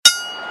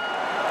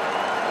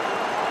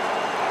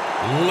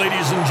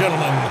Ladies and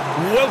gentlemen,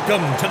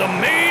 welcome to the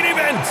main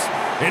event.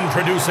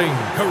 Introducing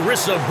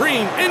Carissa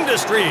Breen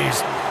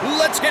Industries.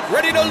 Let's get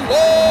ready to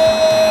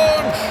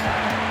launch!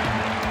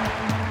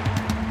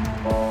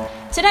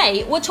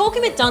 Today, we're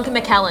talking with Duncan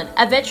McCallan,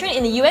 a veteran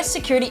in the US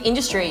security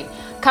industry,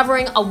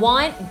 covering a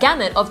wide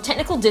gamut of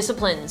technical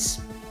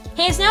disciplines.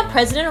 He is now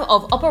president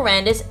of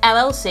Operandus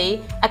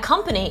LLC, a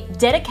company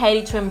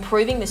dedicated to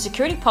improving the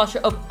security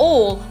posture of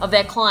all of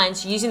their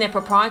clients using their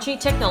proprietary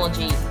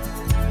technology.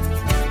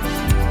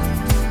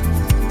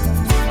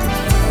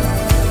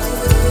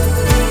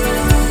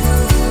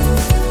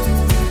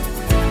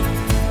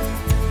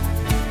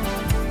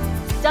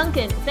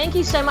 Duncan, thank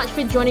you so much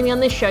for joining me on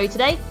this show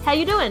today. How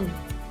you doing?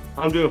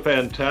 I'm doing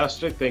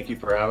fantastic. Thank you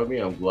for having me.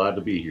 I'm glad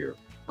to be here.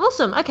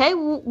 Awesome. Okay,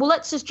 well,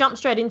 let's just jump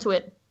straight into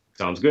it.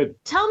 Sounds good.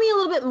 Tell me a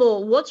little bit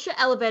more. What's your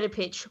elevator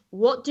pitch?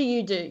 What do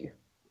you do?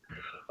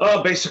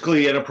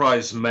 Basically,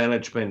 enterprise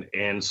management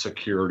and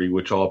security,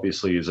 which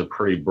obviously is a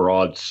pretty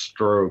broad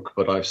stroke,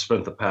 but I've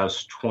spent the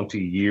past 20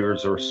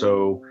 years or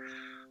so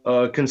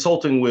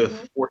consulting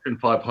with Fortune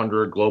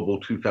 500, Global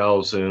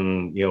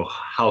 2000,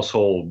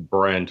 household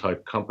brand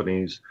type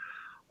companies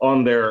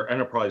on their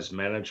enterprise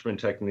management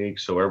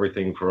techniques. So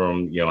everything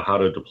from, how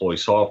to deploy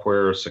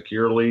software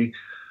securely,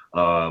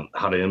 how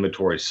to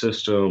inventory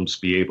systems,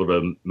 be able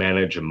to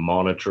manage and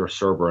monitor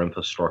server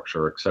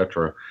infrastructure, et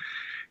cetera.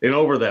 And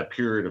over that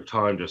period of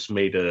time, just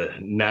made a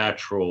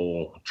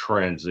natural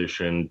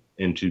transition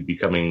into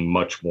becoming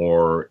much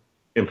more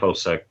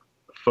InfoSec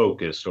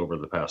focused over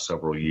the past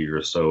several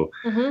years. So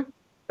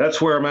that's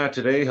where I'm at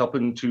today,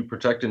 helping to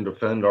protect and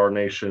defend our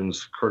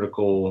nation's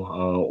critical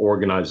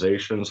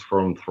organizations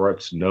from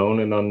threats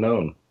known and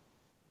unknown.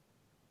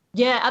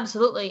 Yeah,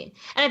 absolutely.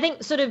 And I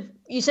think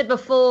you said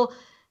before,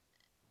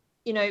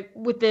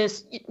 with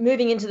this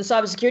moving into the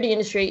cybersecurity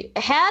industry,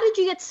 how did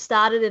you get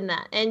started in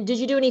that? And did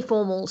you do any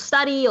formal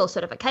study or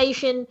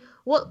certification?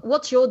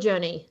 What's your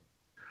journey?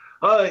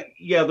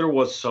 Yeah, there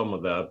was some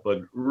of that,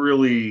 but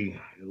really,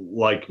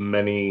 like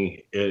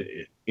many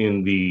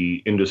in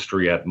the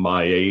industry at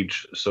my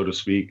age, so to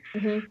speak,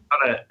 kind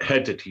of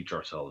had to teach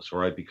ourselves,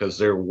 right? Because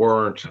there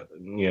weren't,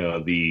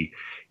 the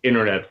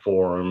internet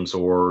forums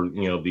or,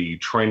 the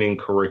training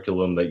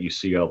curriculum that you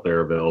see out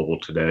there available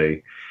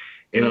today.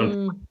 And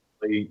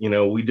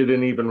unfortunately, we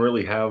didn't even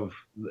really have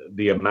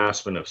the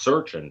amassment of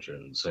search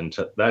engines and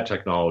that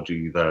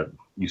technology that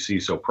you see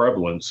so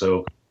prevalent.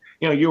 So,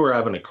 you were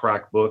having to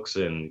crack books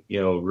and,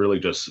 really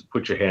just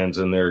put your hands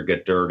in there,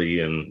 get dirty,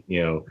 and,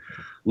 a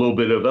little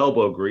bit of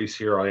elbow grease.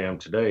 Here I am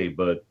today.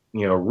 But,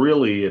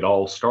 really it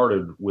all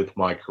started with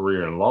my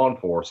career in law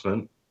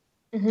enforcement.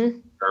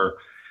 Where,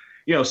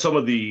 some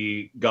of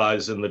the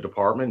guys in the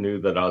department knew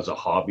that I was a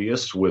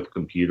hobbyist with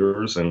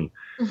computers and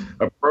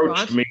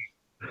approached me.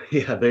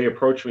 Yeah, they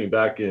approached me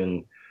back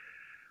in,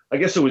 I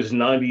guess it was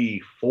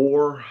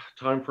 94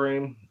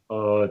 timeframe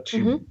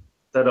to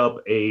set up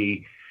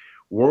a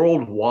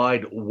World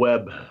Wide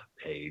Web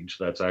page.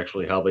 That's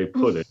actually how they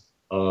put it,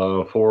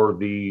 for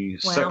the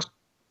sex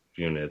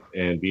unit,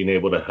 and being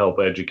able to help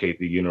educate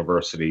the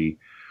university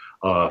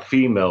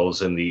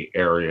females in the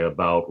area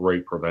about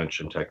rape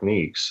prevention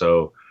techniques.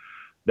 So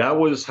that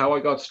was how I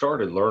got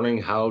started,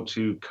 learning how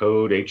to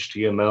code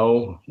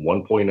HTML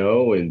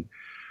 1.0, and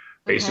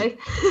basically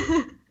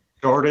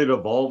started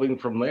evolving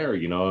from there.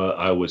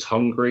 I was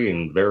hungry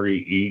and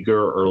very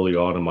eager early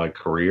on in my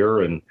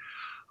career, and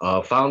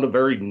found a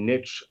very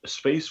niche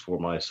space for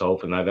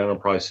myself in that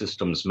enterprise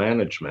systems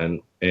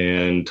management,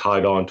 and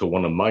tied on to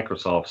one of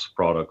Microsoft's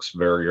products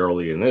very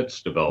early in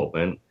its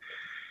development.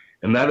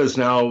 And that has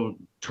now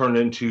turned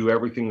into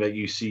everything that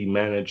you see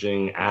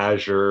managing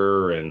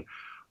Azure and,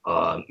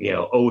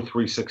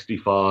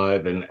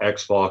 O365 and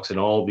Xbox and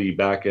all the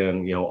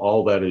backend,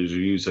 all that is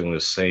using the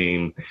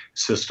same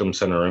system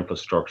center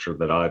infrastructure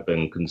that I've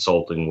been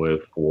consulting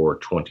with for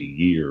 20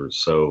 years.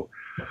 So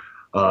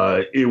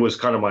it was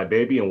kind of my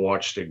baby, and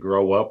watched it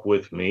grow up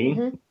with me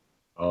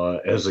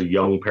as a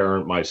young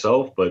parent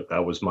myself, but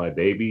that was my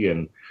baby,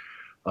 and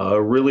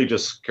really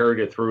just carried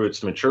it through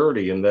its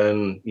maturity. And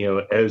then,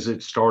 as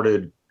it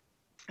started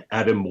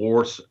adding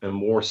more and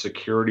more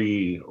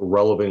security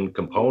relevant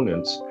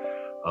components,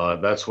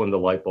 that's when the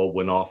light bulb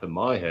went off in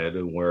my head,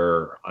 and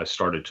where I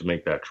started to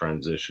make that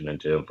transition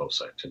into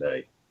InfoSec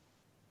today.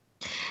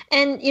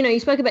 And, you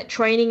spoke about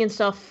training and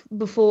stuff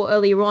before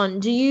earlier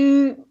on.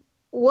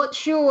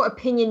 What's your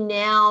opinion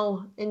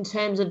now in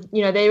terms of,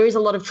 there is a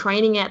lot of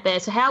training out there.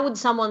 So how would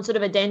someone sort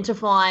of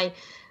identify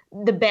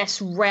the best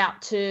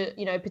route to,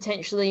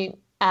 potentially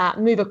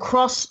move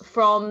across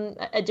from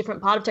a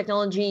different part of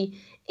technology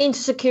into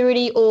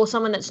security, or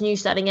someone that's new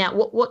starting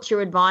out? What's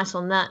your advice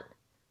on that?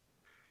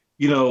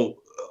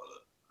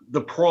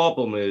 The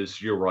problem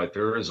is, you're right,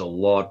 there is a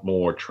lot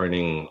more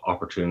training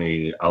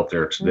opportunity out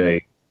there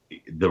today.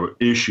 The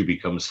issue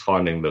becomes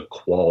finding the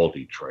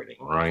quality training,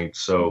 right?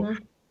 So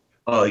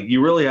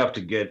you really have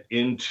to get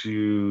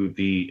into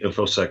the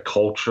InfoSec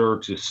culture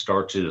to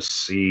start to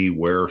see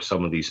where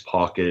some of these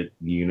pocket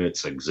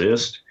units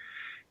exist,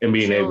 and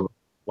being able to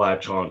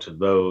latch onto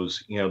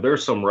those.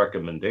 There's some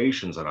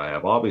recommendations that I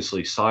have.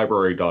 Obviously,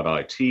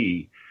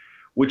 cybrary.it,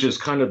 which is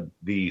kind of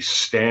the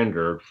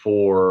standard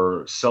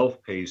for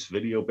self-paced,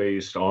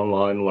 video-based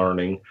online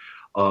learning,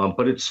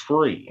 but it's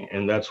free.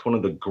 And that's one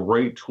of the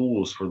great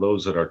tools for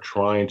those that are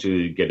trying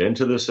to get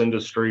into this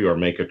industry or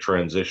make a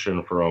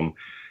transition from,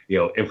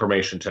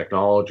 information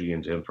technology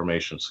into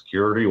information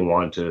security, and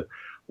want to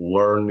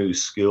learn new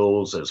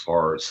skills as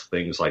far as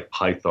things like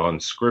Python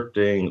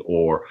scripting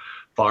or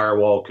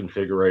firewall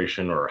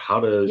configuration, or how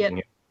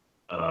to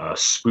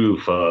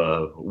spoof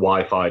a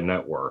Wi-Fi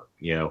network,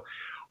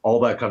 all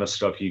that kind of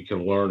stuff you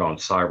can learn on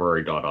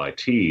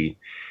cybrary.it.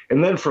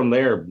 And then from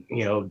there,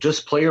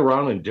 just play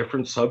around in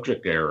different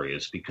subject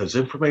areas, because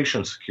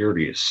information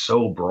security is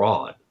so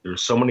broad.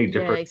 There's so many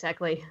different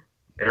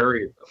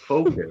areas of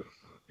focus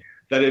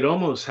that it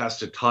almost has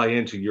to tie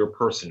into your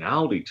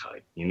personality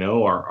type.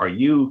 Are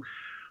you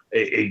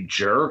a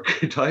jerk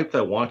type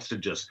that wants to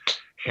just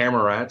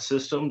hammer at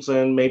systems?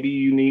 And maybe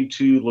you need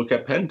to look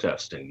at pen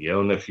testing,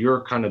 and if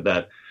you're kind of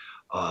that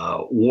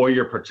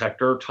warrior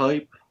protector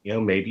type,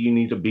 maybe you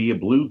need to be a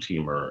blue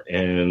teamer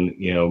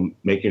and,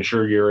 making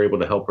sure you're able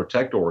to help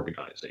protect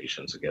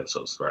organizations against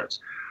those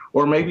threats.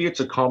 Or maybe it's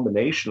a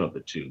combination of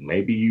the two.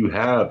 Maybe you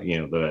have,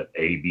 the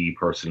AB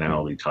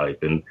personality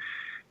type, and,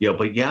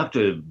 but you have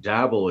to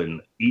dabble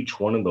in each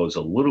one of those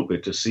a little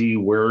bit to see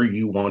where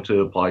you want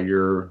to apply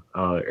your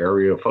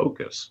area of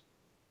focus.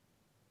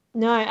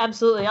 No,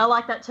 absolutely. I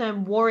like that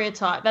term, warrior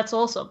type. That's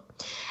awesome.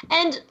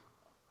 And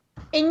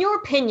in your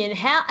opinion,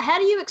 how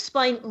do you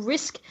explain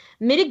risk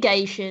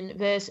mitigation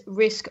versus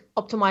risk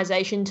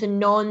optimization to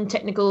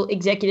non-technical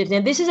executives?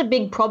 Now, this is a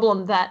big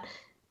problem that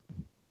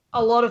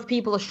a lot of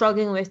people are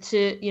struggling with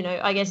to,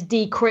 I guess,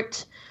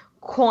 decrypt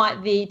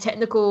quite the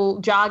technical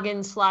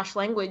jargon /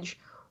 language.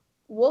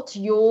 What's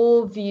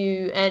your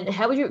view, and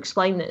how would you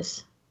explain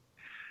this?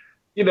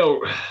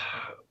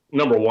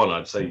 Number one,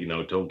 I'd say,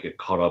 don't get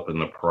caught up in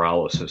the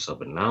paralysis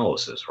of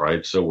analysis,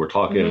 right? So we're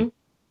talking,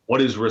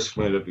 what is risk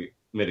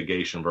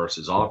mitigation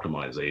versus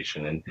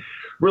optimization? And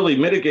really,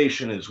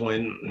 mitigation is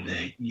when,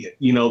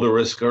 the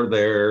risks are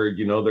there,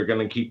 they're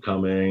going to keep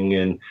coming,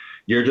 and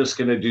you're just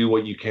going to do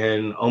what you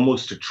can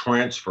almost to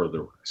transfer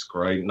the risk,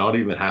 right? Not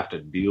even have to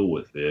deal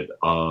with it.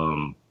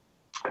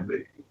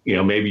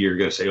 Maybe you're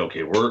going to say,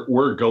 okay,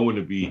 we're going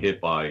to be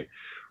hit by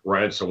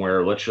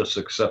ransomware. Let's just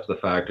accept the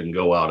fact and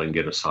go out and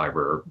get a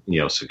cyber,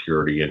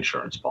 security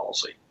insurance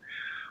policy.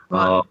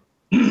 Right.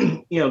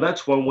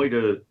 That's one way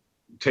to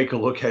take a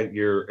look at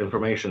your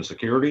information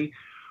security,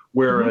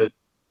 whereas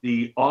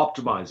the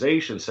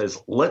optimization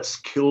says, let's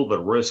kill the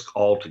risk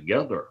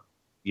altogether.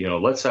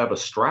 Let's have a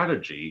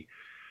strategy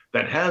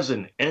that has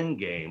an end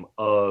game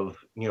of,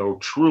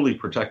 truly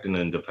protecting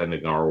and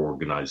defending our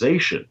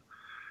organization.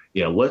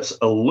 Let's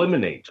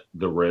eliminate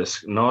the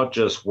risk, not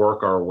just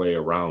work our way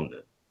around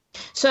it.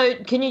 So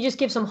can you just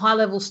give some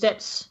high-level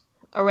steps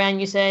around,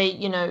 you say,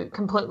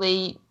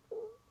 completely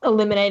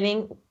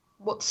eliminating?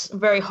 What's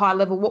very high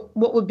level?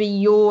 What would be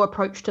your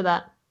approach to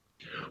that?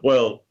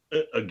 Well,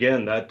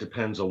 again, that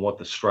depends on what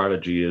the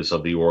strategy is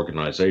of the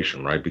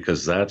organization, right?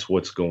 Because that's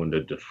what's going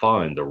to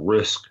define the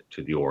risk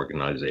to the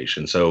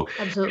organization. So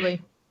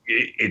absolutely,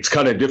 it's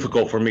kind of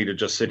difficult for me to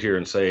just sit here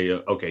and say,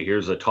 okay,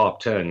 here's a top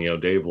 10,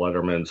 Dave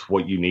Letterman's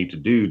what you need to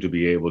do to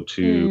be able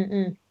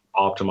to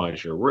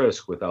optimize your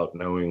risk, without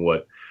knowing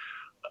what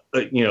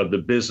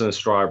the business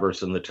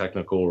drivers and the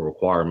technical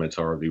requirements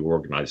are of the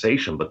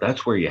organization. But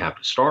that's where you have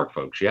to start,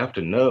 folks. You have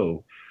to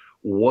know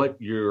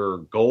what your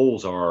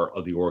goals are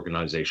of the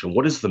organization.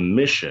 What is the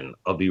mission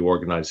of the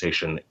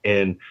organization?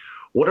 And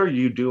what are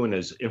you doing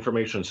as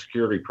information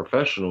security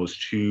professionals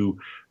to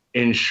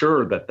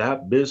ensure that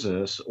that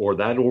business or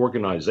that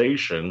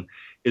organization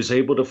is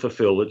able to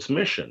fulfill its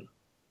mission?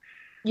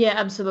 Yeah,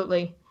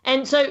 absolutely.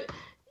 And so,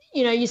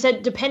 you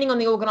said depending on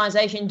the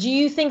organization, do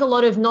you think a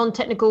lot of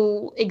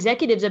non-technical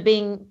executives are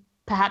being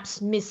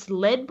perhaps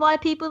misled by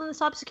people in the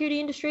cybersecurity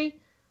industry?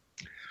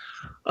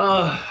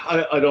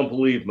 I don't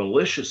believe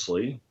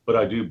maliciously, but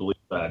I do believe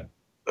that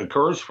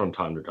occurs from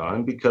time to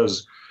time,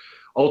 because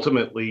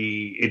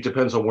ultimately it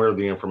depends on where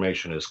the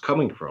information is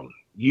coming from.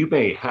 You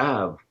may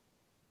have,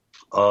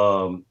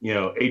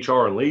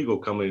 HR and legal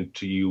coming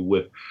to you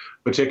with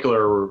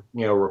particular,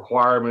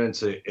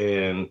 requirements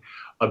and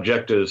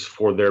objectives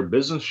for their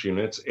business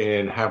units,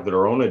 and have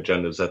their own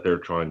agendas that they're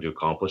trying to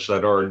accomplish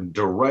that are in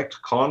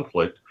direct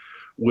conflict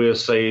with,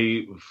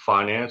 say,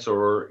 finance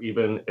or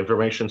even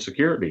information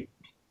security.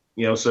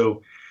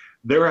 So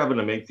they're having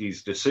to make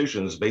these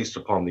decisions based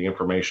upon the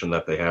information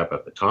that they have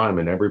at the time,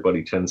 and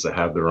everybody tends to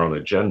have their own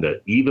agenda.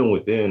 Even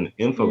within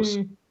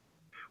InfoSec,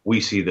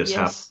 we see this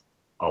happen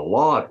a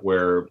lot,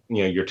 where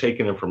you're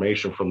taking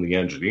information from the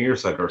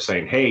engineers that are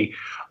saying, hey,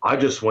 I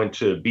just went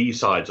to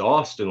B-Sides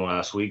Austin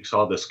last week,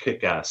 saw this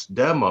kick-ass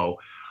demo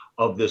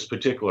of this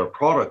particular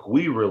product.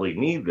 We really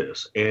need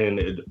this.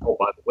 And oh,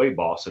 by the way,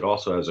 boss, it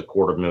also has a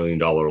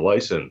 $250,000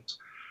 license.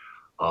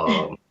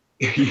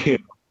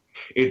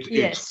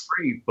 It's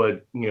great,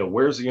 but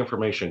where's the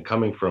information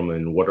coming from,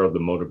 and what are the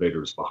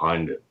motivators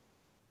behind it?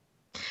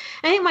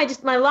 I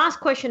think my last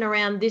question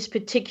around this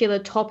particular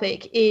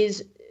topic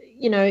is,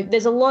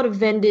 there's a lot of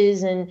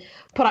vendors and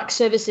product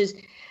services.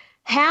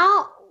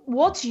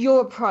 What's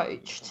your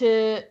approach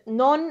to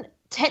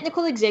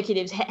non-technical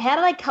executives? How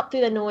do they cut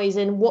through the noise,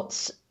 and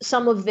what's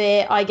some of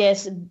their, I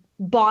guess,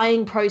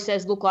 buying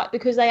process look like?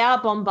 Because they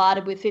are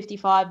bombarded with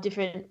 55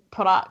 different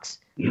products.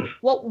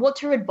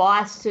 What's your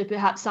advice to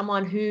perhaps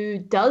someone who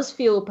does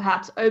feel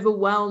perhaps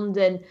overwhelmed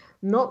and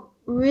not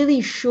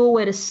really sure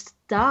where to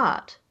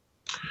start?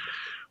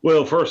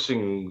 Well, first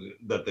thing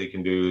that they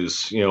can do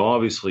is,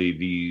 obviously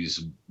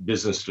these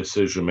business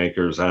decision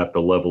makers at the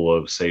level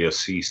of, say, a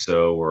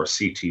CISO or a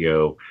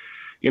CTO,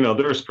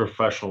 there's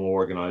professional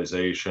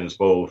organizations,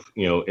 both,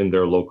 in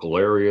their local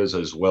areas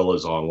as well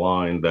as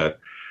online, that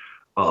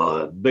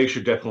they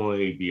should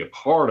definitely be a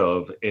part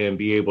of and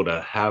be able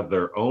to have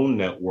their own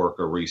network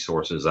of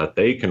resources that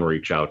they can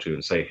reach out to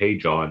and say, hey,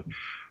 John,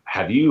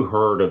 have you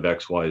heard of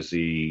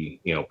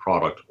XYZ,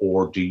 product,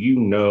 or do you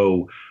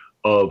know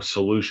of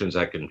solutions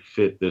that can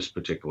fit this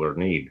particular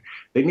need?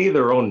 They need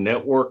their own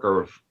network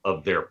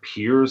of their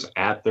peers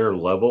at their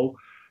level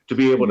to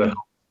be able to help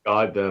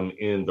guide them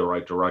in the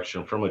right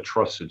direction from a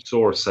trusted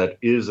source that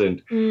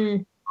isn't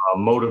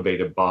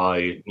motivated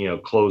by,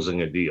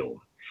 closing a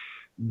deal.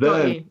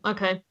 Then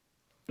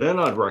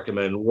I'd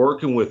recommend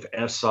working with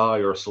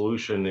SI or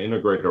solution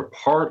integrator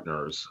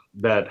partners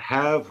that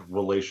have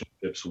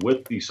relationships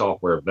with the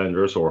software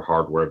vendors or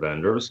hardware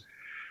vendors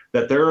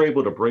that they're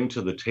able to bring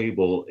to the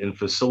table and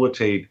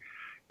facilitate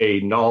a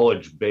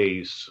knowledge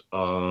base,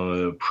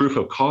 proof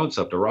of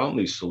concept around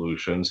these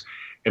solutions,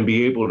 and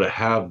be able to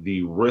have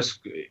the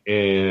risk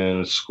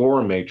and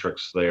score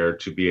matrix there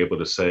to be able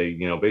to say,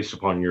 based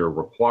upon your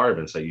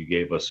requirements that you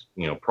gave us,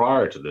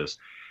 prior to this,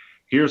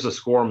 here's a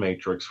score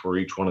matrix for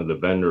each one of the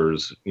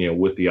vendors,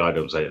 with the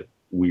items that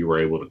we were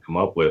able to come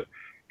up with,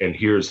 and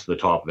here's the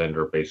top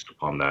vendor based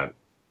upon that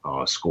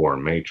score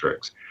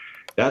matrix.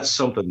 That's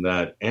something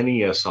that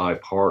any SI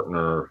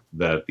partner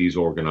that these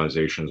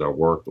organizations are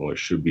working with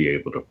should be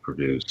able to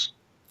produce.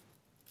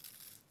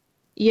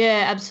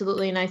 Yeah,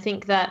 absolutely. And I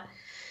think that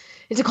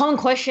it's a common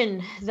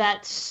question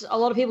that a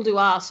lot of people do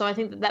ask. So I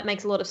think that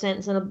makes a lot of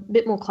sense and a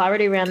bit more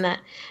clarity around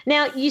that.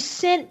 Now, you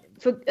said,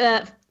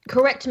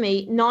 correct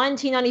me,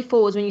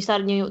 1994 was when you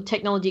started your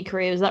technology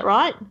career. Is that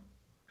right?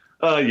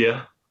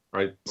 Yeah,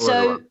 right.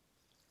 So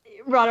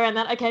right around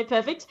that. Okay,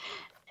 perfect.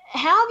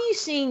 How have you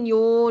seen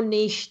your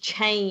niche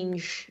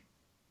change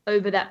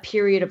over that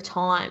period of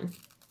time?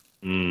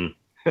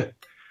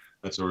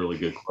 That's a really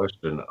good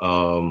question.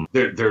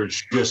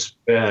 There's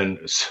just been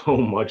so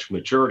much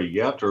maturity.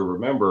 You have to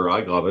remember,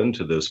 I got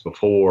into this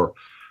before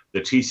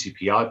the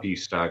TCP/IP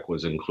stack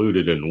was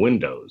included in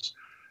Windows.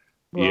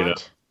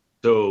 Right.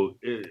 So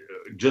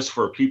just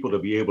for people to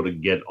be able to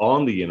get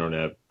on the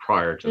internet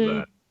prior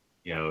to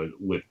that,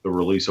 with the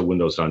release of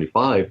Windows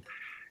 95,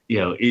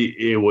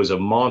 it was a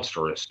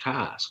monstrous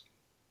task.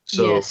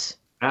 So yes.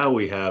 Now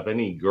we have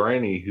any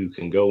granny who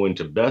can go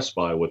into Best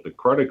Buy with a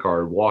credit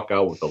card, walk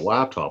out with a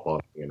laptop on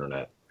the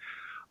internet.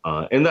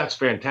 And that's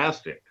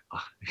fantastic.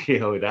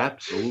 It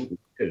absolutely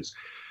is.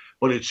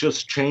 But it's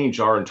just changed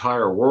our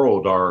entire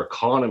world, our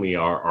economy,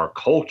 our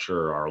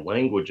culture, our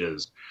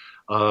languages.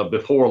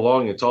 Before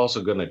long, it's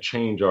also going to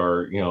change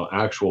our,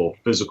 actual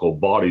physical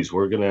bodies.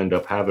 We're going to end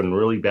up having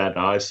really bad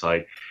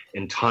eyesight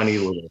and tiny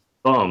little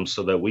thumbs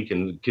so that we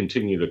can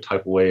continue to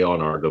type away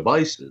on our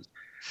devices.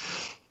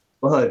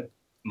 But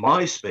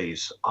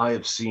MySpace, I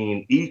have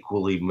seen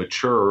equally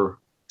mature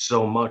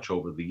so much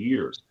over the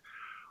years.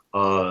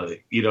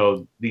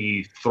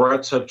 The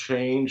threats have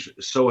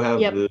changed, so have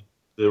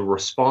the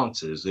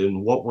responses,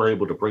 and what we're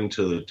able to bring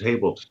to the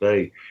table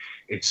today.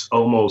 It's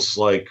almost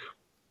like,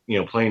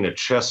 playing a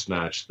chess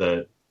match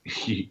that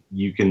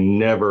you can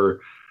never,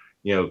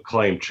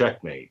 claim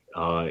checkmate.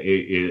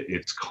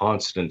 It's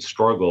constant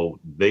struggle.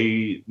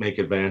 They make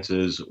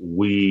advances,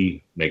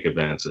 we make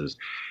advances.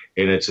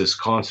 And it's this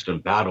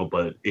constant battle,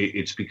 but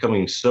it's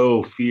becoming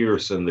so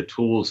fierce, and the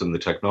tools and the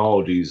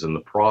technologies and the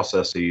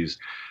processes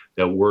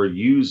that we're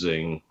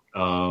using,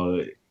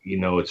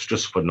 it's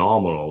just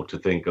phenomenal to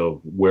think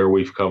of where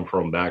we've come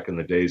from back in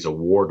the days of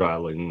war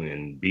dialing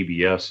and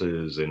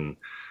BBSs and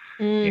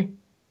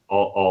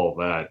all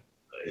that.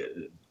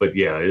 But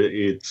yeah,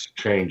 it's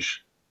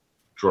changed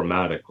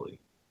dramatically.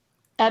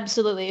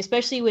 Absolutely,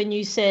 especially when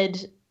you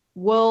said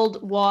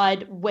World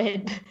Wide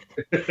Web.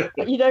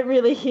 You don't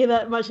really hear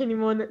that much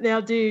anymore now,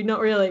 do you?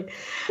 Not really.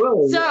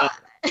 Well, so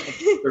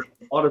there's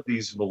a lot of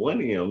these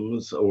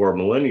millennials or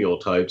millennial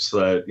types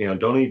that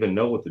don't even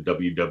know what the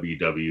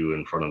www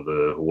in front of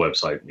the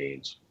website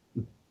means.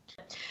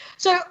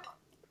 So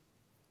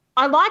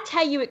I liked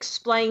how you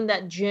explained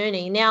that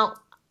journey. Now,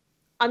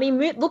 I mean,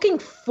 looking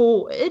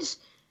forward,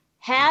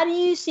 how do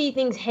you see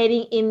things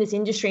heading in this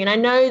industry? And I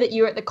know that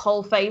you're at the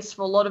coalface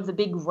for a lot of the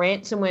big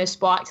ransomware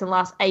spikes in the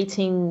last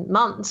 18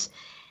 months.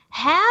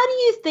 How do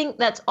you think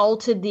that's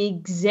altered the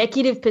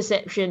executive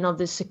perception of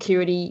the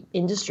security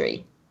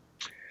industry?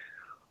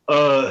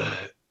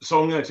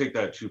 So I'm going to take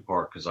that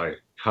two-part because I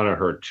kind of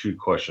heard two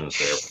questions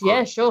there.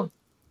 Yeah, sure.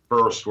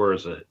 first, where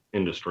is the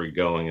industry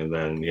going? And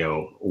then,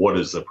 what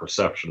is the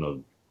perception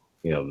of,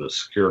 the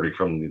security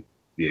from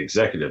the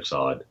executive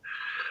side?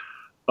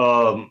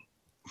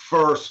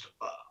 First,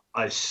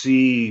 I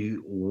see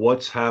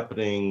what's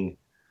happening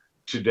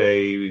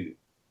today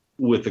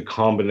with the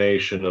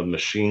combination of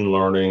machine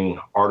learning,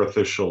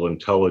 artificial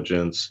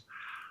intelligence,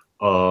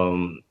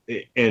 and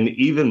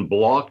even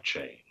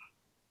blockchain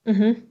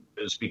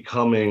is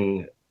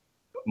becoming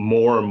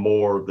more and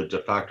more the de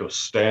facto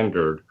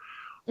standard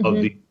of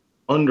the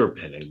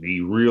underpinning, the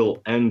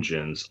real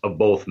engines of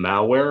both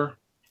malware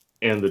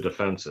and the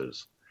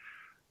defenses.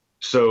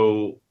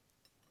 So,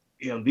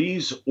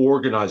 these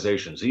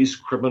organizations, these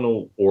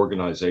criminal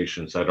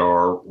organizations that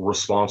are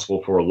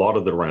responsible for a lot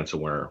of the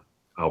ransomware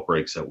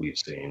outbreaks that we've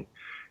seen,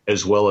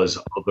 as well as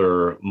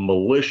other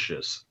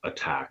malicious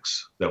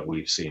attacks that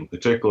we've seen,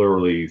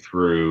 particularly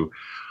through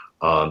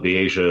the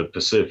Asia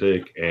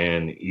Pacific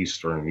and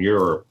Eastern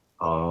Europe.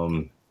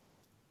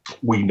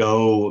 We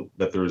know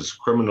that there's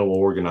criminal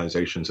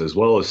organizations as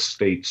well as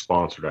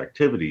state-sponsored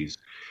activities.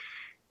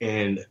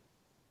 And,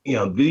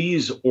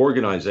 these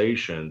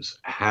organizations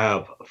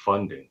have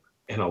funding,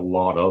 and a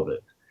lot of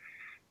it.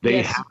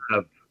 They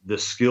have the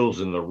skills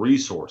and the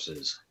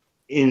resources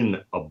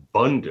in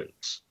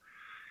abundance.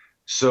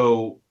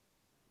 So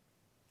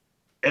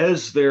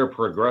as they're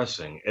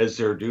progressing, as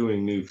they're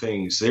doing new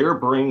things, they're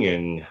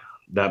bringing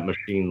that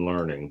machine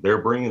learning,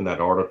 they're bringing that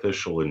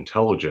artificial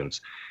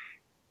intelligence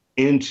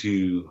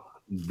into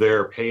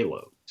their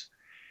payloads.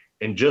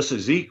 And just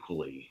as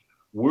equally,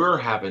 we're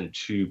having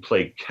to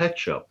play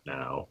catch up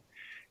now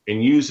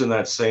and using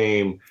that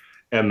same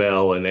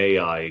ML and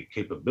AI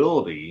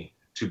capability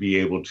to be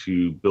able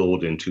to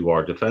build into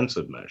our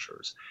defensive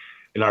measures.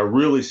 And I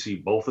really see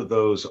both of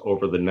those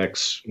over the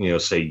next,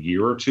 say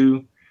year or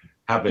two,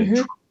 having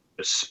a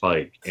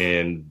spike.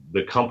 And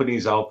the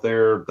companies out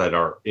there that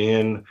are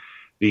in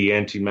the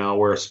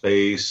anti-malware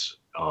space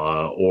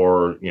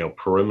or,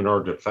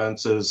 perimeter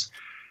defenses,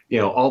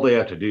 all they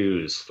have to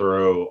do is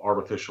throw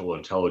artificial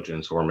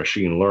intelligence or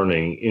machine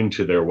learning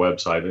into their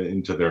website,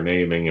 into their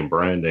naming and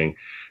branding,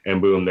 and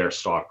boom, their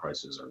stock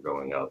prices are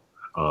going up.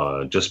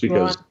 Just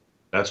because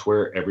that's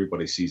where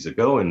everybody sees it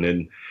going.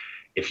 And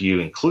if you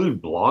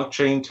include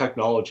blockchain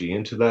technology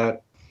into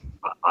that,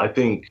 I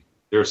think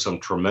there's some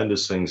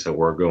tremendous things that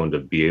we're going to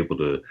be able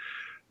to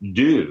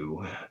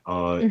do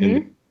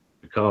in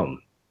the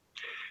come.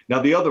 Now,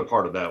 the other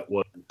part of that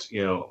was,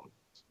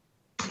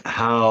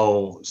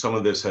 how some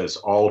of this has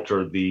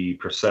altered the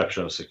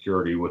perception of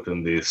security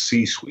within the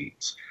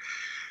C-suites.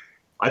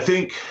 I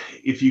think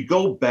if you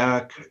go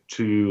back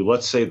to,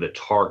 let's say, the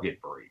Target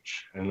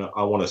breach, and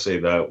I want to say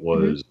that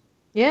was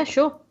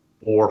 4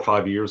 or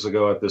 5 years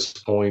ago at this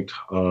point.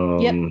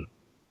 When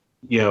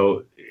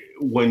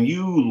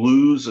you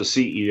lose a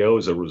CEO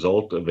as a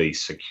result of a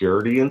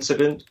security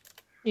incident,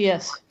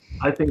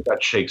 I think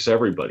that shakes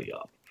everybody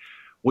up.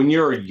 When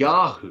you're a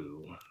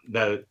Yahoo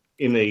that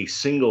in a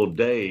single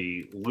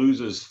day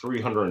loses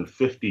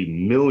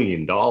 $350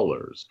 million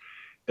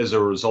as a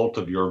result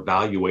of your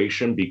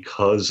valuation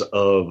because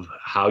of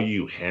how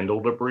you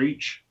handled a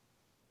breach,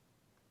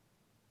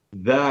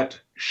 that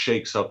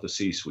shakes up the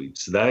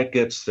C-suites. That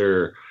gets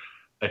their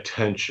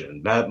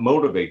attention. That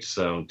motivates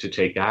them to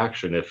take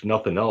action, if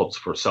nothing else,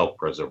 for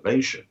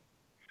self-preservation.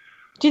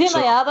 Do you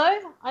think they are,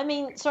 though? I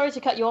mean, sorry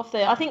to cut you off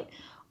there. I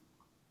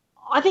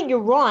think you're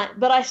right,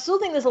 but I still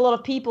think there's a lot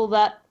of people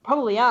that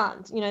probably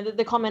aren't.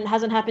 The comment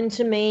hasn't happened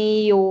to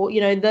me, or,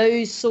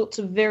 those sorts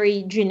of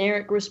very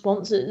generic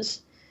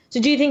responses. So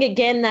do you think,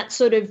 again, that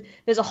sort of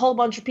there's a whole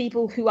bunch of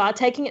people who are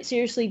taking it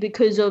seriously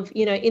because of,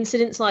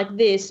 incidents like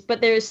this, but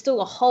there is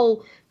still a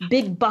whole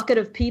big bucket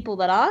of people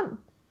that aren't?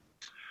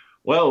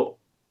 Well,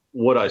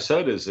 what I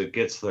said is it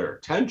gets their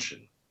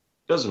attention.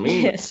 Doesn't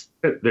mean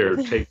they're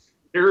taken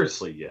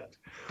seriously yet.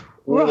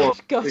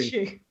 Right, got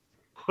you.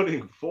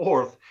 Putting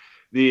forth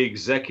the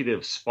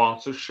executive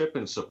sponsorship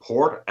and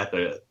support at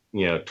the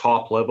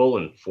top level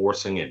and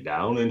forcing it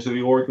down into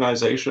the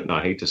organization. And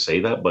I hate to say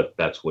that, but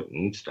that's what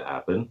needs to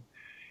happen.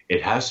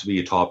 It has to be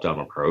a top-down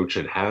approach.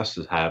 It has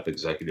to have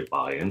executive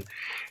buy-in.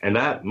 And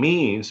that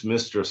means,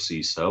 Mr.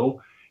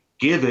 CISO,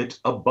 give it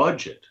a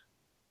budget.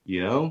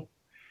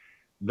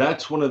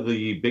 That's one of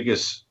the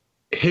biggest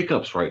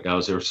hiccups right now,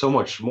 is there's so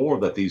much more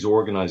that these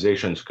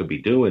organizations could be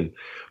doing.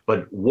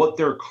 But what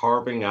they're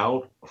carving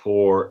out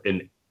for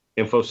an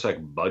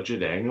InfoSec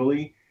budget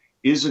annually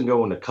isn't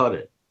going to cut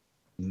it.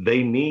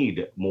 They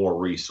need more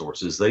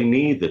resources. They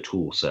need the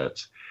tool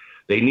sets.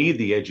 They need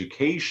the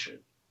education,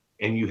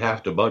 and you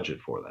have to budget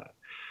for that.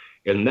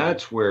 And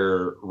that's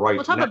where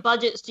What type of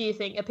budgets do you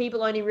think? Are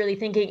people only really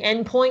thinking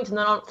endpoint and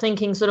they're not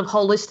thinking sort of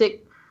holistic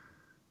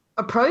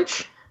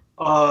approach?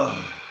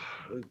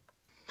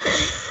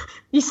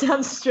 You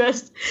sound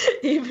stressed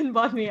even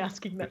by me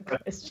asking that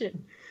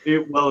question.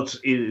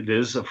 It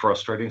is a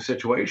frustrating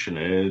situation,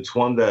 and it's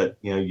one that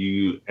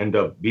you end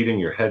up beating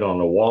your head on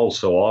the wall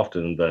so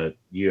often that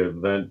you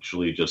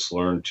eventually just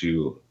learn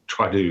to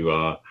try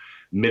to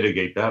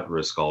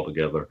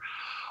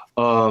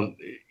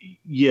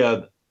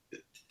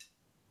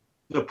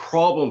the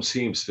problem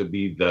seems to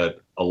be that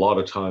a lot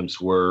of times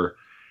where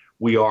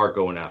we are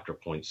going after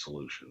point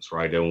solutions,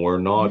 right? And we're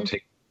not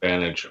taking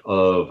advantage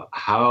of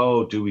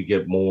how do we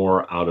get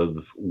more out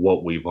of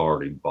what we've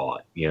already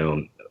bought.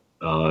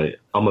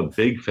 I'm a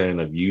big fan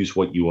of use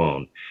what you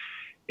own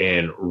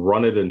and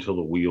run it until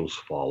the wheels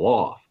fall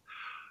off.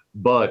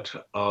 But,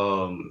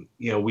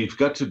 we've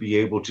got to be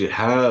able to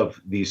have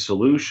these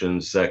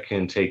solutions that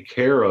can take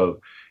care of,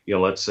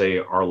 let's say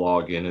our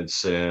login and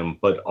SIM,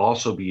 but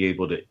also be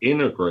able to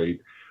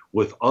integrate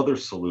with other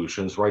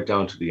solutions right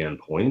down to the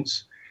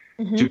endpoints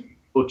to be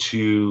able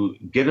to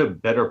get a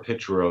better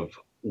picture of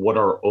what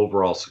our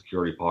overall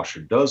security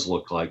posture does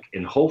look like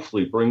and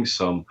hopefully bring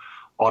some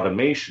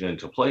automation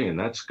into play. And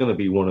that's going to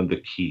be one of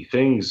the key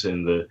things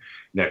in the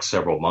next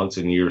several months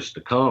and years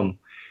to come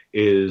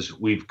is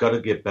we've got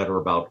to get better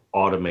about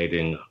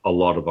automating a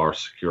lot of our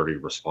security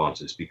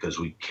responses because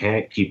we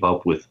can't keep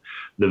up with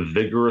the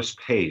vigorous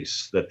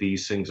pace that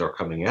these things are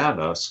coming at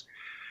us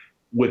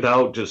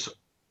without just,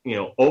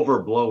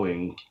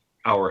 overblowing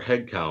our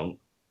headcount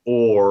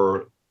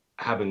or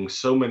having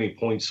so many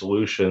point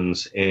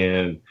solutions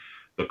and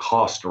the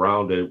cost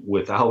around it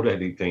without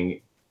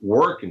anything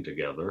working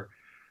together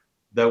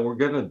that we're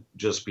going to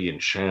just be in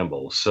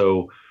shambles.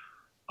 So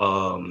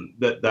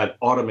that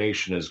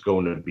automation is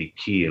going to be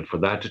key. And for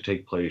that to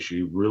take place,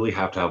 you really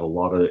have to have a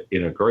lot of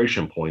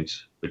integration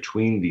points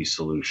between these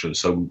solutions.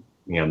 So,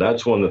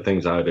 that's one of the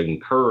things I'd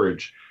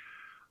encourage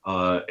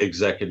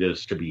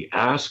executives to be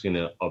asking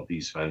of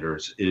these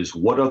vendors is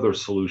what other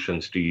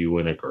solutions do you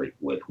integrate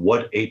with?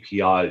 What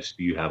APIs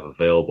do you have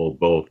available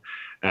both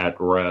at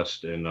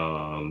rest and,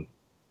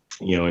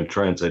 in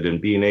transit, and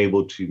being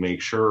able to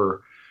make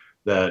sure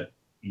that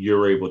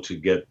you're able to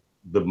get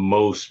the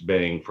most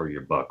bang for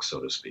your buck,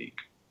 so to speak.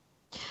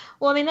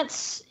 Well, I mean,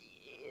 that's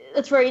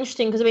very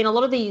interesting because, a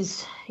lot of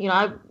these,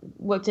 I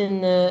worked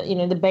in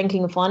the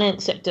banking and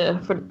finance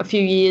sector for a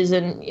few years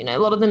and, a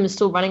lot of them are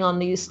still running on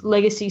these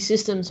legacy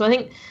systems. So I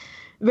think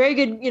very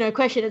good,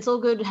 question. It's all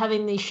good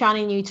having these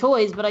shiny new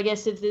toys, but I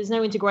guess if there's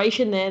no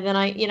integration there,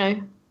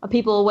 then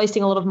people are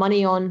wasting a lot of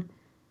money on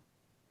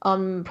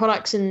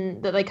products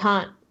and that they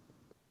can't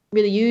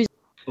really use.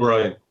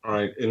 Right.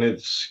 And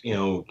it's,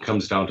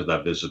 comes down to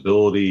that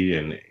visibility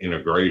and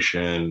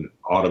integration,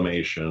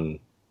 automation.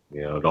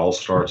 It all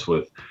starts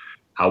with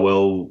how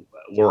well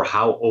or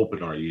how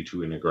open are you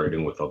to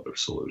integrating with other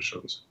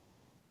solutions?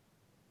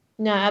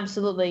 No,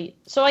 absolutely.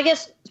 So I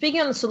guess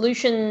speaking on the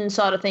solution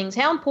side of things,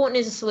 how important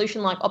is a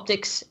solution like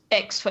Optics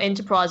X for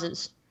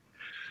enterprises?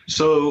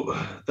 So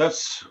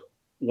that's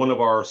one of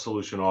our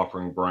solution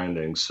offering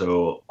branding.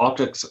 So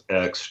Optics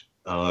X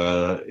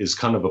is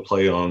kind of a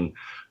play on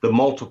the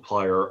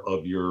multiplier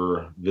of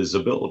your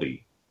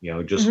visibility,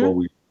 what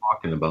we were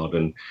talking about.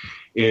 And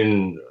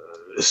in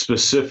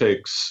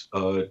specifics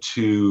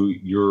to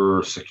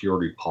your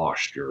security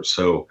posture.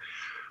 So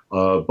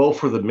both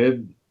for the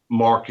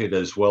mid-market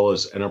as well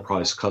as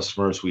enterprise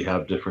customers, we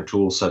have different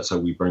tool sets that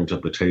we bring to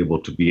the table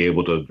to be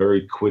able to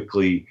very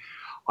quickly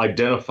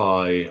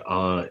identify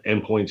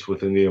endpoints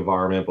within the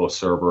environment, both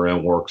server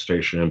and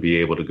workstation, and be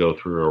able to go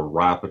through a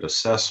rapid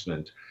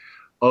assessment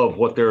of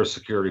what their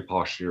security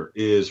posture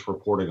is,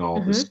 reporting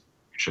all this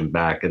information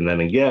back. And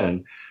then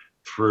again,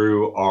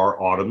 through our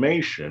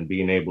automation,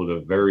 being able to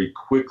very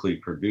quickly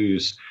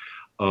produce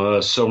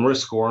some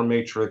risk score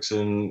matrix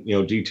and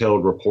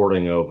detailed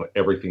reporting of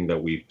everything that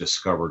we've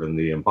discovered in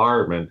the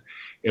environment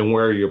and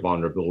where your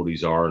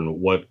vulnerabilities are and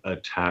what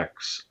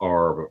attacks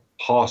are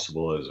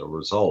possible as a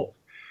result.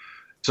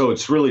 So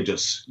it's really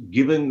just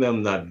giving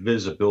them that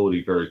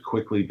visibility very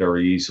quickly,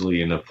 very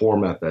easily in a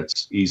format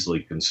that's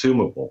easily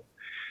consumable.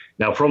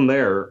 Now, from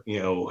there,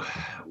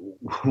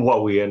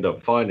 what we end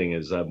up finding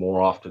is that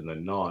more often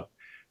than not,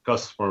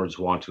 customers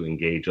want to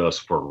engage us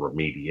for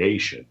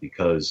remediation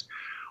because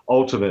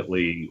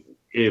ultimately,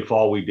 if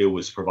all we do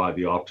was provide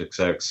the Optics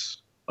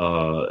X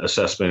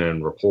assessment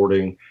and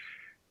reporting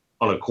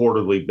on a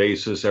quarterly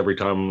basis, every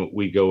time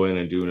we go in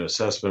and do an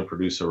assessment,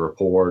 produce a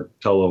report,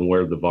 tell them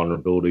where the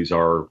vulnerabilities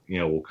are,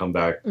 we'll come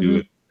back, do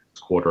it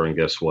this quarter, and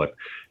guess what?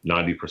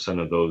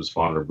 90% of those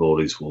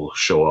vulnerabilities will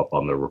show up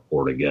on the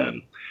report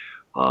again.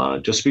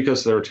 Just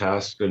because they're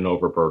tasked and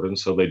overburdened,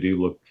 so they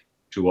do look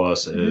to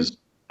us as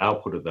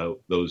output of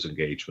those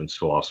engagements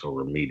to also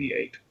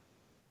remediate.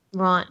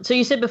 Right. So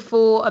you said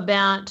before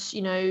about,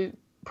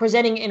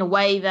 presenting in a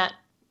way that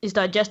is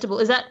digestible.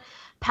 Is that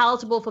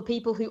palatable for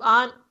people who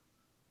aren't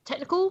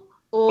technical,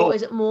 or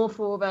is it more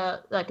for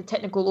a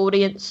technical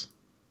audience?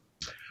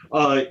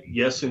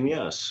 Yes and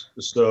yes.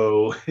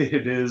 So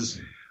it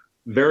is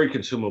very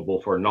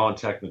consumable for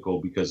non-technical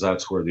because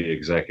that's where the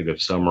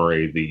executive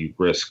summary, the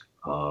risk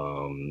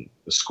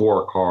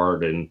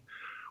scorecard and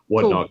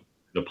whatnot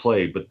to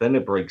play, but then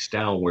it breaks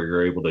down where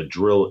you're able to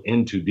drill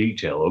into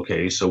detail.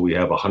 Okay, so we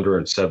have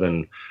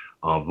 107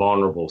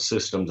 vulnerable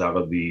systems out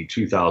of the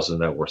 2,000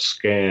 that were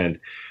scanned.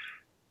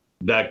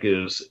 That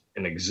gives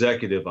an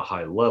executive a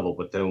high level,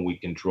 but then we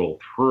can drill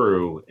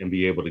through and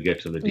be able to get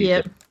to the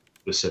detail.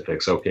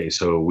 specifics. Okay,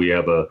 so we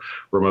have a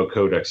remote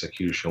code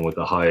execution with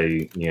a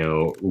high,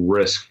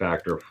 risk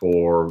factor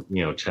for,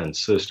 10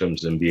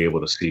 systems, and be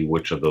able to see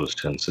which of those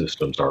 10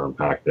 systems are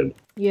impacted.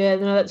 Yeah,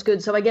 no, that's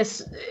good. So I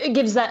guess it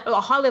gives that a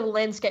high-level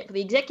landscape for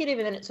the executive,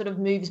 and then it sort of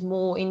moves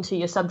more into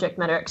your subject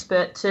matter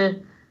expert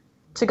to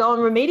go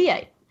and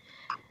remediate.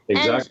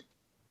 Exactly. And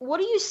what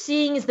are you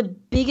seeing as the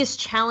biggest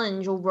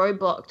challenge or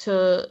roadblock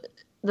to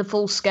the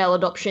full-scale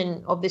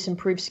adoption of this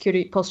improved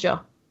security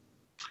posture?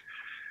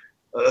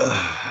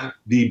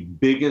 The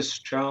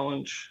biggest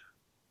challenge,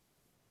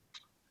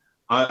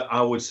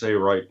 I would say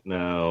right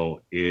now,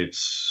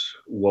 it's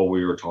what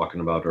we were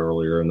talking about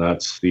earlier, and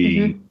that's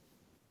the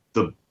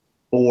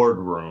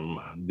boardroom,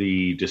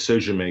 the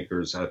decision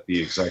makers at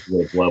the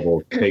executive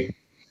level take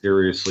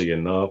seriously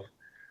enough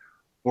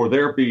for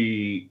there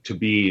to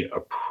be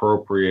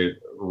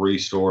appropriate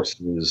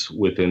resources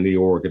within the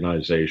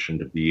organization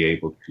to be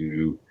able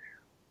to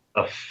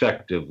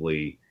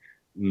effectively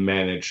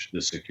manage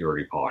the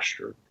security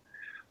posture.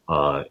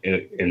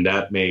 And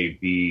that may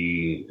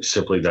be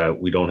simply that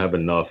we don't have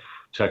enough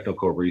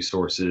technical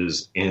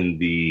resources in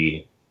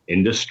the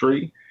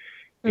industry.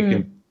 It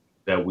can be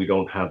that we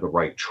don't have the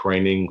right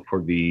training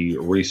for the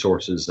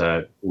resources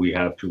that we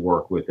have to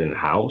work with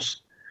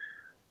in-house,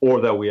 or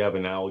that we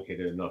haven't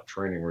allocated enough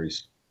training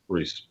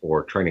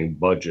or training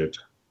budget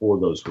for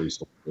those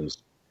resources.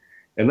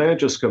 And then it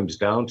just comes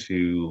down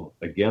to,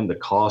 again, the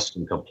cost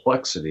and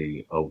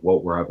complexity of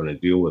what we're having to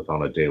deal with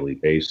on a daily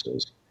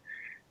basis.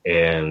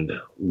 And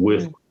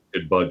with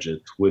limited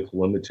budgets, with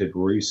limited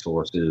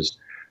resources,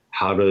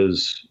 how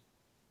does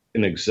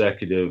an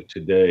executive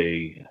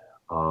today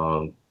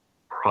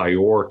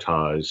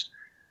prioritize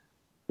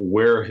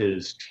where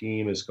his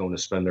team is going to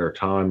spend their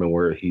time and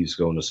where he's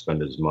going to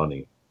spend his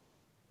money?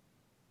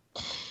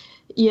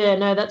 Yeah,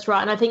 no, that's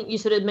right. And I think you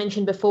sort of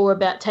mentioned before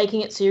about taking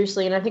it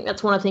seriously. And I think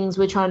that's one of the things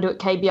we're trying to do at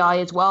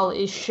KBI as well,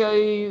 is show,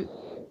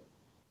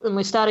 and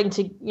we're starting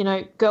to,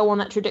 go on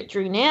that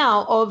trajectory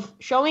now of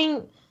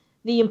showing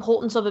the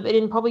importance of it, but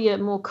in probably a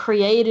more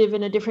creative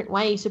and a different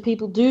way. So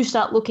people do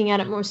start looking at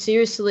it more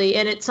seriously.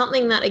 And it's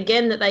something that,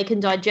 again, that they can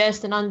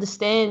digest and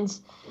understand.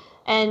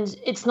 And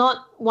it's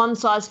not one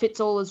size fits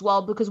all as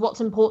well, because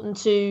what's important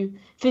to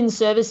Fin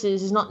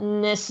Services is not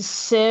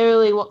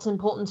necessarily what's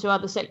important to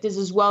other sectors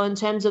as well, in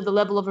terms of the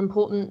level of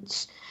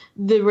importance,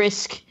 the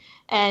risk,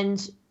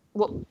 and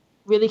what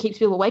really keeps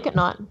people awake at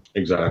night.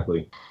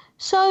 Exactly.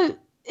 So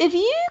if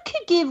you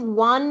could give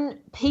one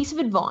piece of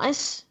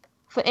advice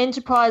for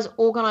enterprise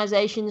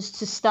organizations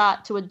to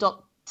start to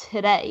adopt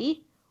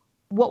today,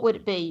 what would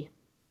it be?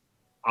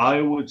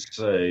 I would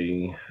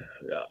say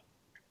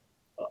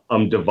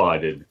I'm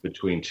divided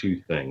between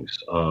two things.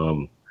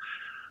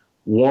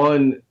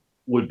 One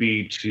would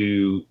be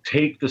to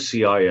take the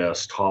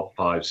CIS top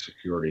 5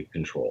 security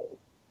control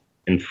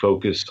and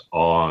focus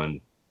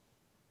on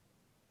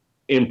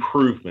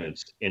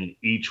improvements in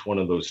each one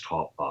of those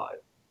top 5.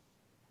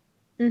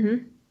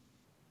 Mm-hmm.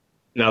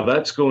 Now,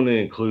 that's going to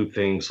include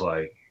things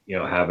like,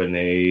 having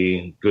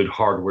a good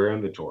hardware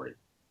inventory,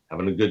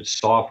 having a good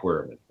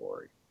software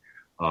inventory.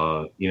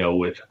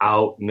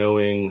 Without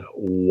knowing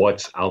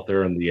what's out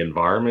there in the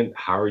environment,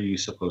 how are you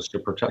supposed to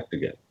protect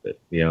against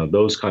it?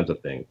 Those kinds of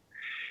things.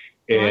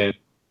 And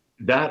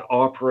that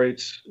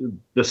operates,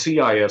 the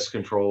CIS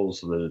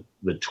controls, the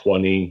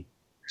 20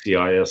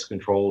 CIS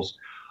controls,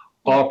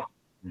 operate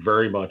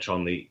very much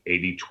on the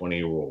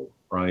 80-20 rule,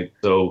 right?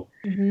 So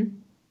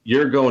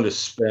you're going to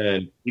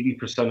spend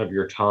 80% of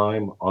your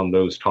time on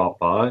those top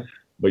 5,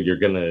 but you're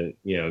going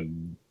to,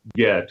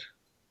 get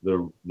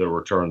the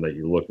return that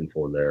you're looking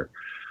for there.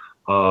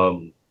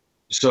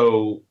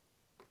 So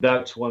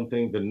that's one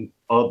thing. The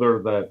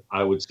other that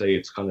I would say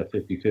it's kind of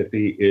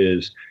 50-50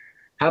 is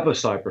have a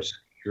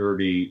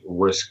cybersecurity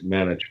risk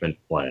management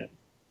plan.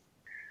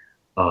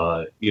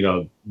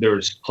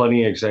 There's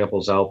plenty of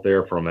examples out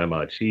there from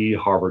MIT,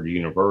 Harvard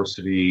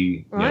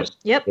University. Right.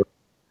 Yep.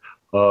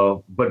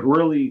 But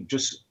really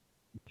just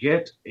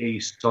get a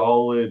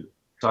solid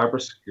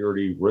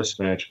cybersecurity risk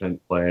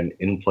management plan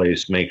in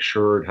place. Make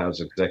sure it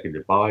has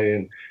executive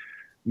buy-in.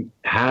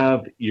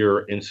 Have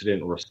your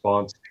incident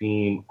response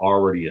team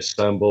already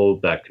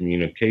assembled, that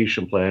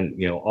communication plan.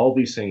 All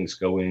these things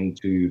go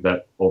into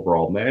that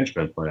overall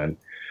management plan,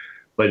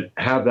 but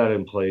have that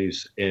in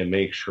place and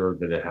make sure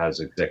that it has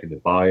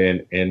executive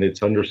buy-in and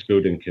it's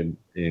understood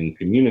and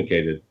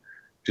communicated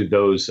to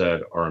those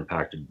that are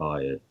impacted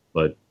by it.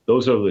 But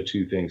those are the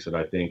two things that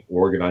I think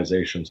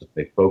organizations, if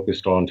they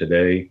focused on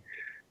today,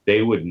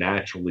 they would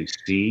naturally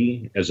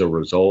see as a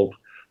result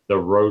the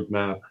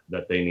roadmap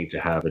that they need to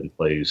have in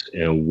place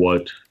and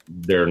what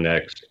their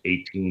next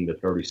 18 to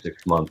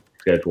 36 month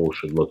schedule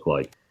should look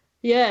like.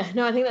 Yeah,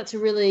 no, I think that's a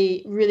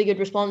really, really good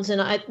response.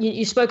 And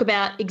you spoke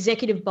about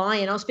executive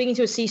buy-in. I was speaking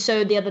to a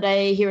CISO the other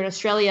day here in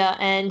Australia,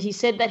 and he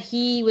said that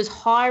he was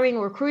hiring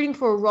or recruiting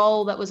for a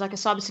role that was like a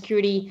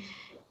cybersecurity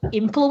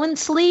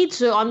influence lead.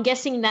 So I'm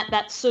guessing that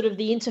that's sort of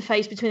the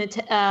interface between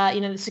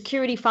the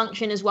security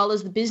function as well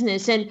as the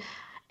business. And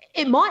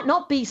it might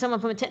not be someone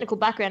from a technical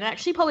background. It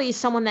actually probably is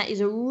someone that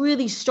is a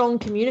really strong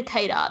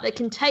communicator that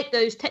can take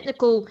those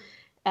technical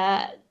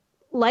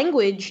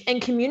language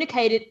and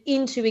communicate it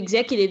into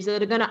executives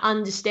that are going to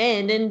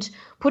understand and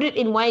put it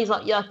in ways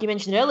like you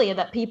mentioned earlier,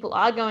 that people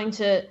are going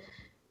to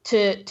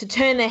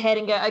turn their head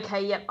and go,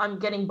 okay, yep, I'm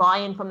getting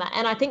buy-in from that.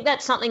 And I think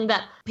that's something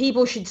that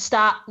people should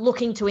start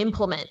looking to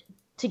implement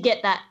to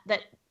get that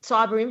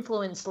cyber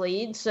influence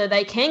lead, so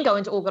they can go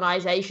into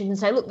organizations and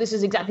say, look, this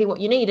is exactly what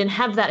you need, and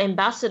have that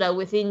ambassador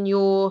within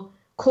your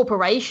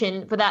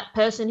corporation for that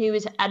person who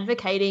is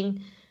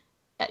advocating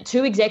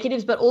to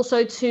executives, but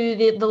also to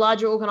the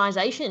larger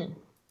organization.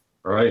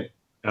 Right.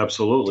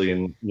 Absolutely.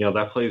 And,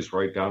 that plays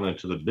right down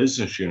into the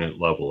business unit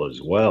level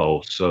as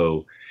well.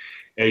 So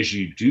as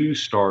you do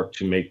start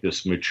to make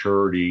this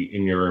maturity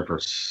in your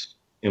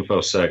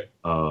InfoSec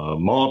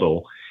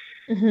model,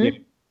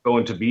 Mm-hmm.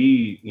 going to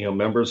be,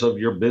 members of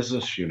your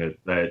business unit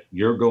that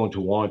you're going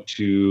to want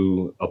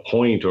to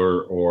appoint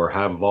or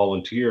have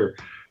volunteer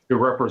to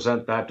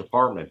represent that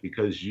department,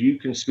 because you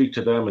can speak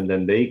to them and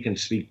then they can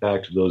speak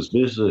back to those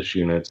business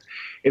units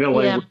in a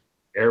language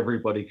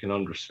everybody can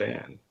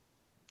understand.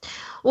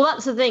 Well,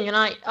 that's the thing.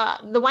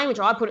 And the way in which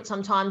I put it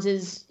sometimes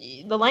is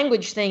the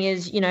language thing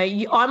is,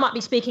 I might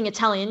be speaking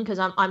Italian because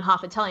I'm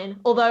half Italian,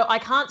 although I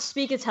can't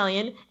speak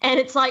Italian. And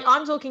it's like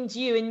I'm talking to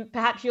you and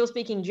perhaps you're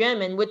speaking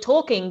German. We're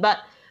talking, but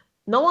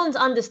no one's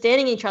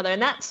understanding each other.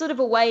 And that's sort of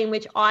a way in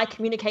which I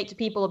communicate to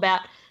people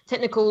about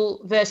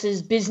technical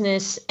versus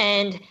business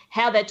and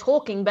how they're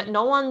talking, but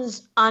no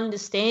one's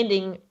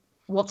understanding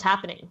what's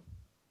happening.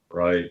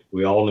 Right.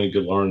 We all need to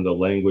learn the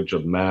language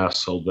of mass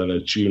so that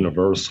it's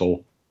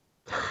universal.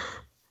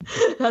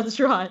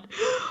 That's right.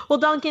 Well,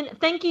 Duncan,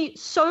 thank you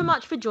so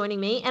much for joining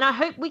me, and I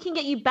hope we can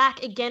get you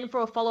back again for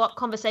a follow-up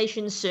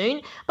conversation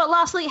soon. But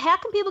lastly, how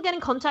can people get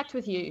in contact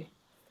with you?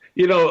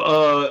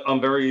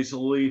 I'm very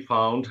easily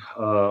found.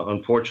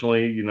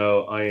 Unfortunately,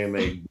 I am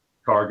a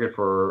target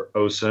for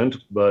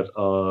OSINT, but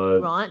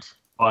right.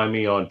 Find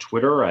me on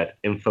Twitter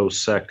at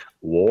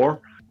InfoSecWar.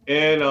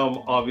 And I'm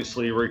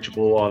obviously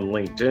reachable on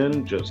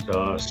LinkedIn, just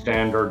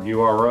standard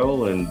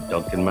URL and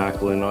Duncan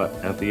Macklin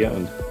at the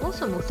end.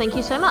 Awesome. Well, thank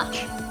you so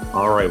much.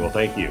 All right. Well,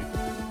 thank you.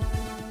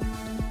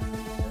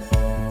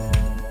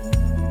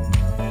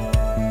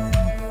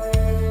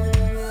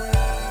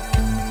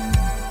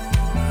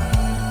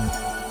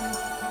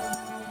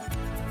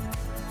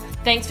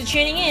 Thanks for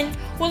tuning in.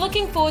 We're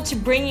looking forward to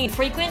bringing you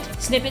frequent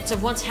snippets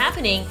of what's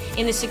happening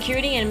in the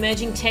security and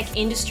emerging tech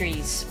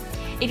industries.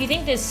 If you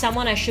think there's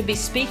someone I should be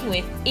speaking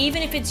with,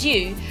 even if it's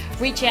you,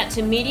 reach out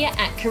to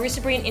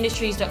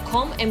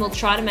media@carissabrianindustries.com and we'll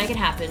try to make it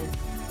happen.